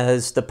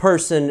as the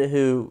person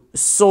who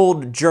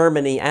sold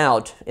Germany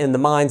out in the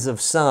minds of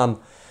some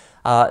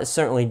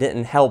certainly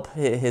didn't help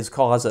his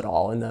cause at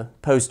all in the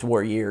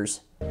post-war years.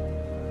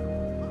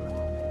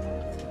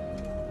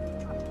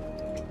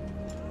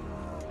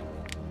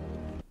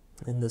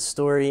 And the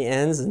story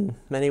ends in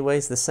many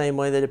ways the same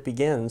way that it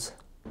begins.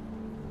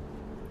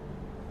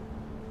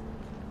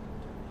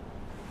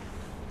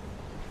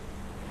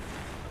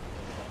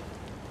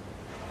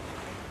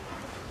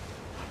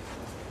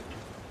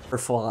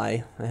 Butterfly,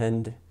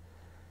 and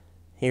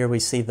here we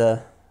see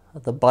the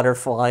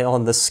butterfly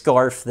on the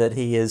scarf that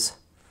he is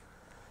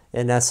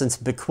in essence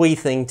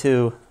bequeathing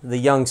to the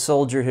young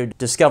soldier who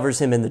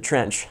discovers him in the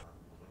trench.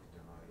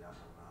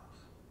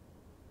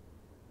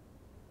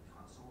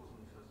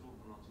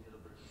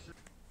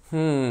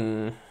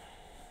 I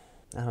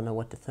don't know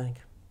what to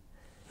think.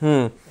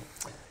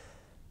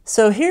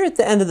 So here at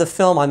the end of the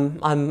film,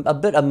 I'm a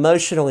bit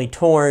emotionally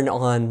torn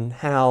on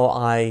how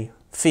I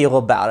feel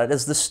about it.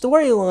 As the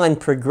storyline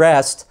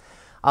progressed,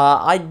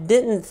 I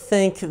didn't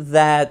think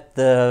that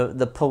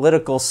the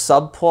political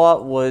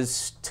subplot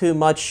was too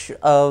much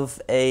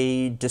of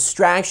a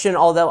distraction,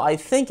 although I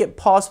think it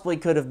possibly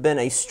could have been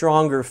a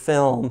stronger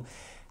film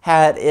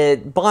had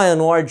it, by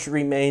and large,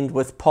 remained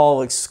with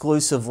Paul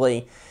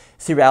exclusively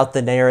throughout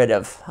the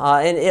narrative.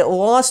 And it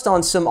lost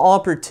on some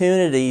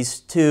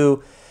opportunities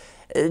to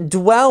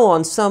dwell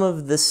on some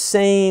of the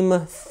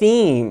same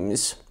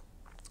themes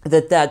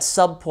that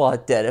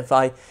subplot did. If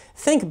I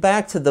think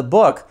back to the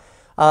book,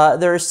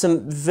 there are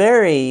some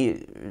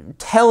very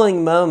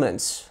telling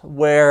moments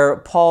where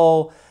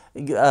Paul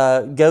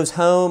goes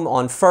home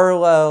on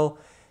furlough.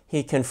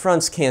 He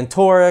confronts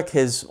Cantoric,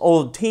 his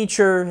old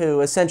teacher, who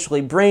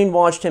essentially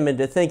brainwashed him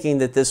into thinking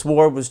that this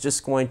war was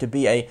just going to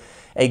be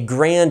a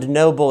grand,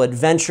 noble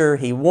adventure.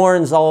 He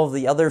warns all of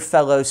the other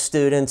fellow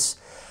students.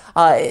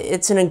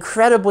 It's an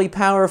incredibly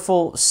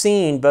powerful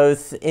scene,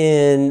 both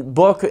in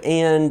book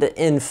and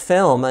in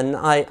film, and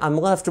I'm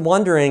left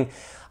wondering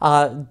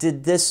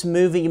did this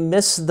movie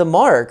miss the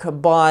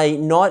mark by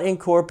not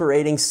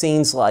incorporating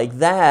scenes like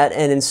that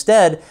and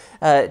instead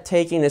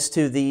taking us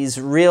to these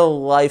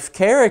real-life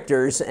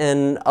characters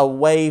and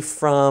away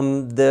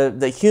from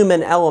the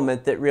human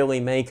element that really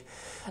make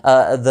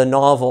the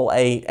novel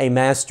a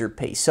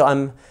masterpiece? So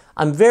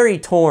I'm very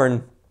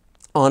torn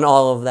on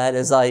all of that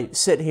as I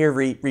sit here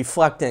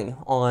reflecting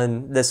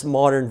on this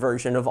modern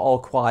version of All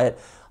Quiet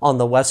on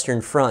the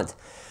Western Front.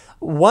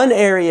 One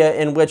area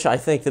in which I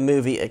think the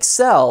movie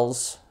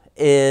excels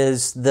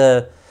is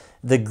the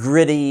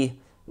gritty,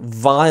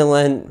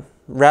 violent,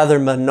 rather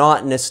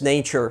monotonous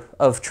nature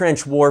of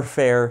trench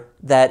warfare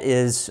that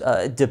is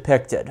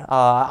depicted.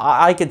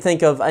 I could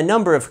think of a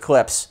number of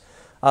clips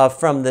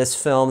from this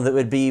film that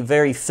would be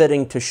very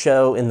fitting to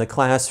show in the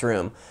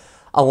classroom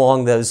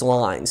along those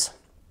lines.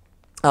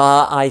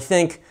 I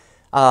think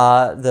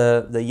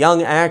the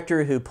young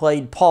actor who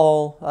played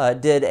Paul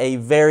did a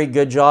very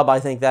good job. I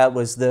think that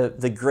was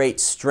the great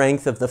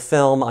strength of the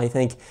film. I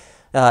think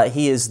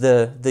he is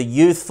the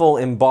youthful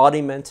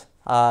embodiment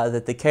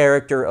that the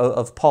character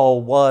of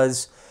Paul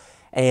was,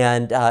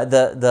 and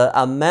the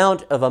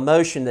amount of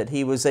emotion that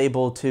he was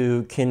able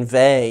to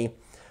convey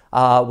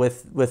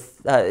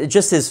with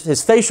just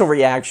his facial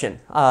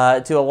reaction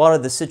to a lot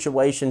of the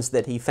situations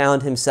that he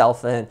found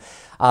himself in,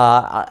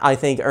 I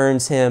think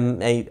earns him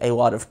a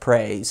lot of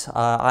praise.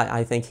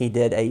 I think he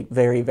did a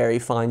very, very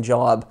fine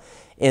job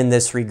in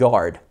this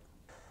regard.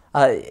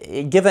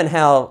 Given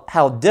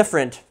how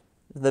different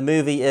the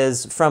movie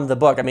is from the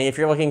book, I mean, if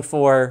you're looking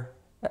for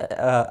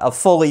a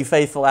fully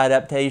faithful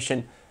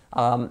adaptation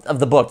of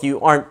the book, you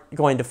aren't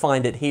going to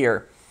find it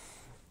here.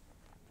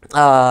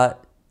 But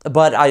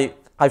I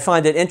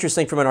find it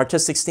interesting from an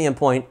artistic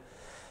standpoint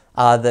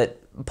that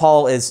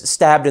Paul is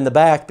stabbed in the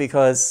back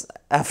because,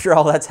 after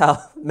all, that's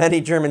how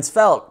many Germans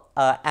felt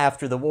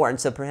after the war. And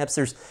so perhaps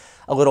there's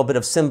a little bit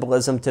of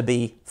symbolism to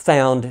be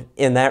found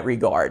in that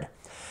regard.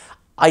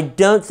 I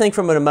don't think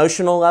from an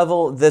emotional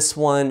level this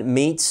one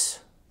meets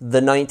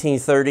the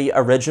 1930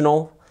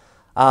 original.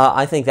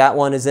 I think that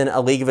one is in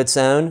a league of its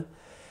own.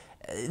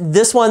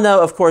 This one,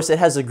 though, of course, it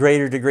has a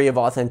greater degree of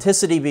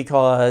authenticity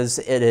because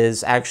it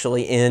is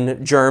actually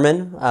in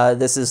German.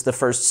 This is the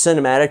first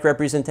cinematic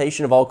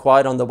representation of All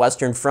Quiet on the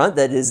Western Front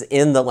that is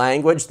in the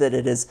language that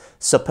it is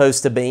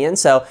supposed to be in.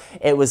 So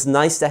it was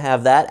nice to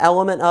have that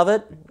element of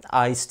it.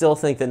 I still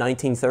think the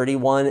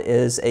 1931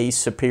 is a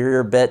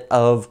superior bit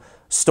of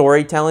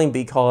storytelling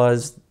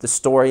because the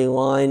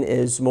storyline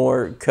is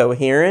more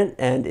coherent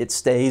and it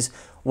stays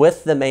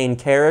with the main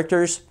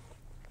characters.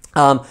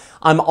 I'm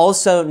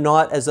also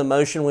not as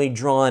emotionally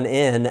drawn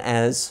in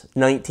as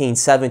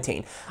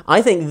 1917.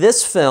 I think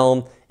this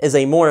film is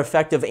a more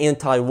effective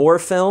anti-war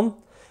film.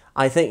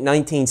 I think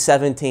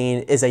 1917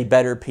 is a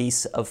better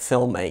piece of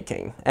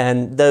filmmaking.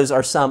 And those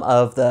are some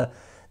of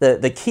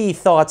the key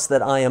thoughts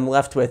that I am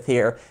left with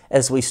here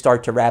as we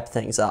start to wrap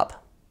things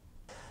up.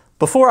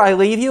 Before I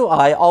leave you,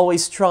 I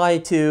always try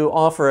to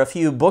offer a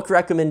few book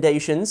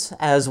recommendations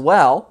as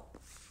well.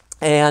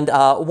 And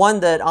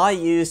one that I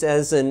used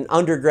as an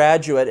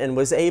undergraduate and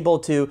was able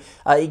to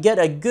get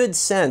a good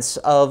sense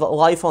of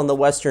life on the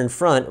Western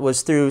Front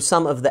was through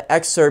some of the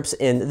excerpts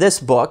in this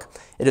book.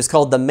 It is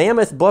called The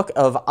Mammoth Book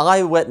of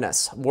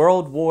Eyewitness,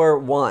 World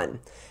War I.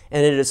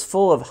 And it is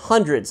full of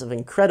hundreds of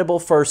incredible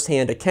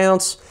first-hand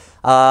accounts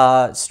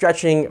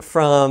stretching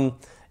from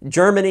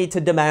Germany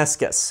to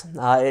Damascus.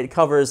 It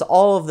covers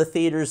all of the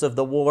theaters of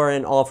the war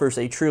and offers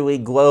a truly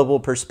global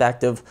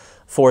perspective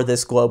for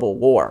this global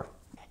war.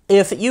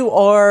 If you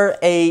are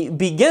a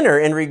beginner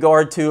in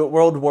regard to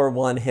World War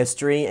I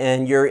history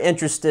and you're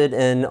interested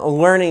in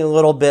learning a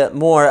little bit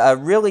more, a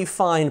really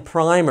fine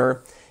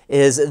primer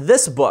is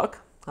this book,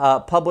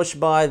 published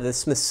by the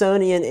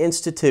Smithsonian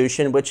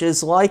Institution, which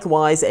is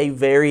likewise a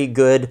very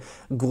good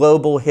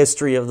global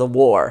history of the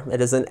war. It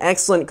is an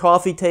excellent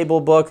coffee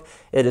table book.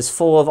 It is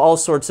full of all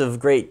sorts of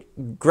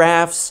great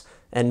graphs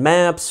and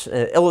maps,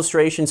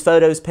 illustrations,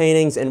 photos,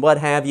 paintings, and what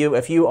have you.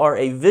 If you are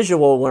a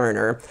visual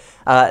learner,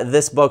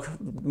 this book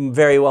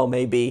very well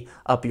may be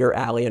up your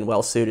alley and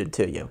well suited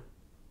to you.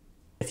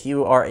 If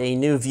you are a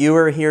new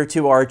viewer here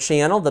to our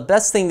channel, the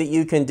best thing that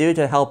you can do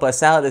to help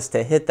us out is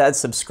to hit that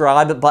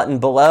subscribe button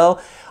below.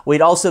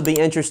 We'd also be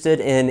interested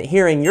in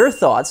hearing your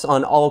thoughts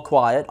on All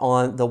Quiet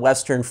on the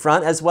Western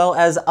Front, as well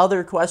as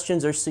other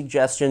questions or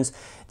suggestions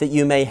that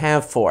you may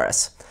have for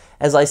us.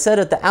 As I said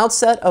at the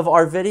outset of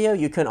our video,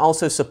 you can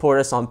also support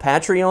us on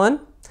Patreon.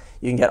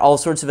 You can get all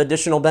sorts of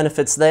additional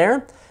benefits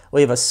there.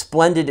 We have a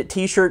splendid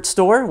t-shirt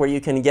store where you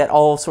can get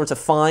all sorts of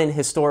fine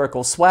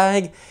historical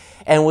swag.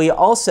 And we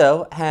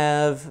also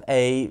have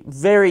a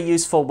very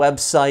useful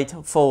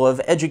website full of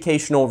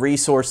educational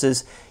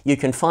resources. You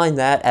can find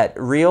that at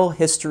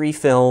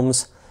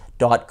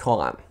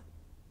realhistoryfilms.com.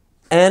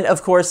 And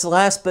of course,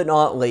 last but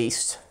not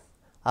least,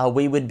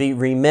 we would be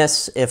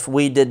remiss if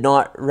we did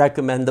not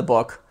recommend the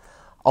book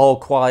All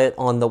Quiet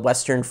on the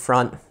Western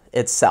Front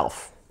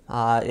itself.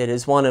 It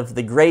is one of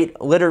the great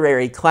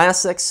literary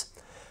classics.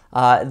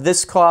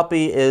 This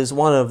copy is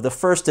one of the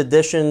first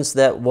editions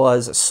that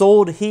was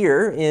sold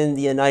here in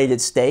the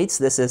United States.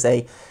 This is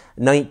a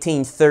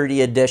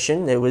 1930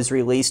 edition. It was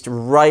released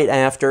right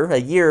after, a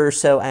year or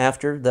so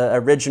after the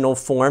original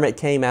form. It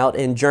came out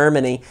in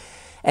Germany.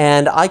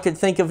 And I could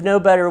think of no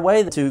better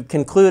way to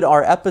conclude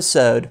our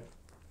episode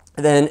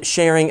than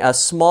sharing a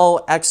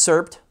small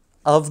excerpt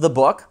of the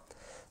book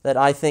that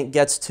I think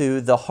gets to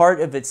the heart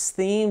of its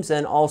themes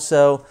and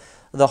also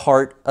the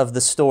heart of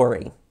the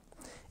story.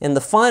 In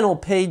the final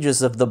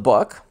pages of the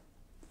book,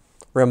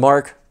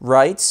 Remarque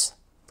writes,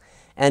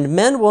 "And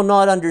men will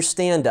not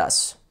understand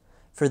us,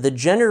 for the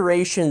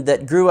generation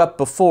that grew up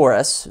before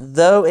us,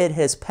 though it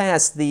has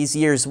passed these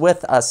years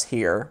with us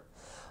here,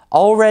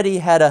 already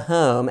had a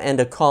home and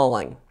a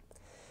calling.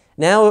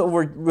 Now it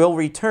will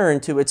return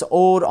to its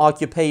old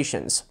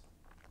occupations,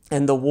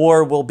 and the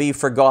war will be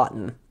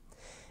forgotten.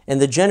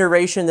 And the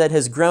generation that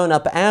has grown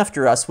up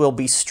after us will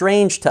be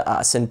strange to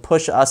us and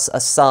push us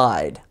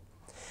aside.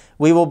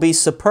 We will be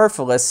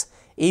superfluous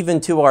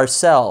even to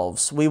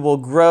ourselves. We will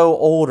grow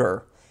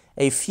older.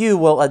 A few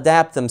will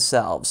adapt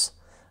themselves.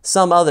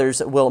 Some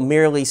others will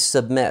merely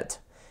submit,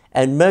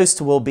 and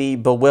most will be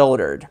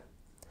bewildered.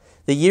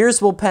 The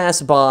years will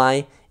pass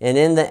by, and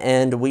in the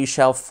end we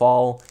shall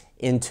fall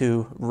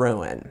into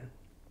ruin."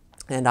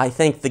 And I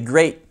think the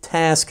great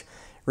task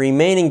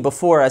remaining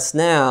before us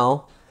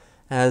now,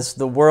 as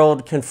the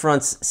world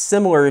confronts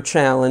similar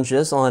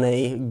challenges on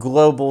a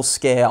global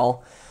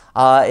scale,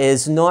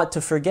 is not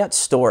to forget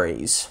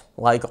stories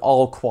like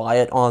All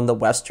Quiet on the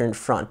Western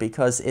Front,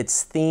 because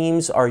its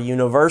themes are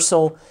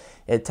universal.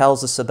 It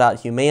tells us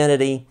about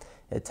humanity.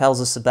 It tells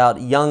us about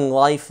young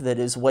life that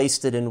is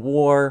wasted in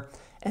war,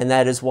 and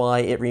that is why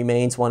it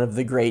remains one of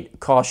the great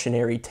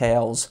cautionary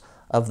tales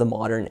of the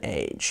modern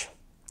age.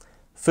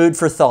 Food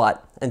for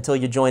thought until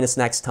you join us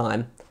next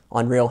time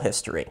on Real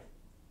History.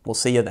 We'll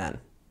see you then.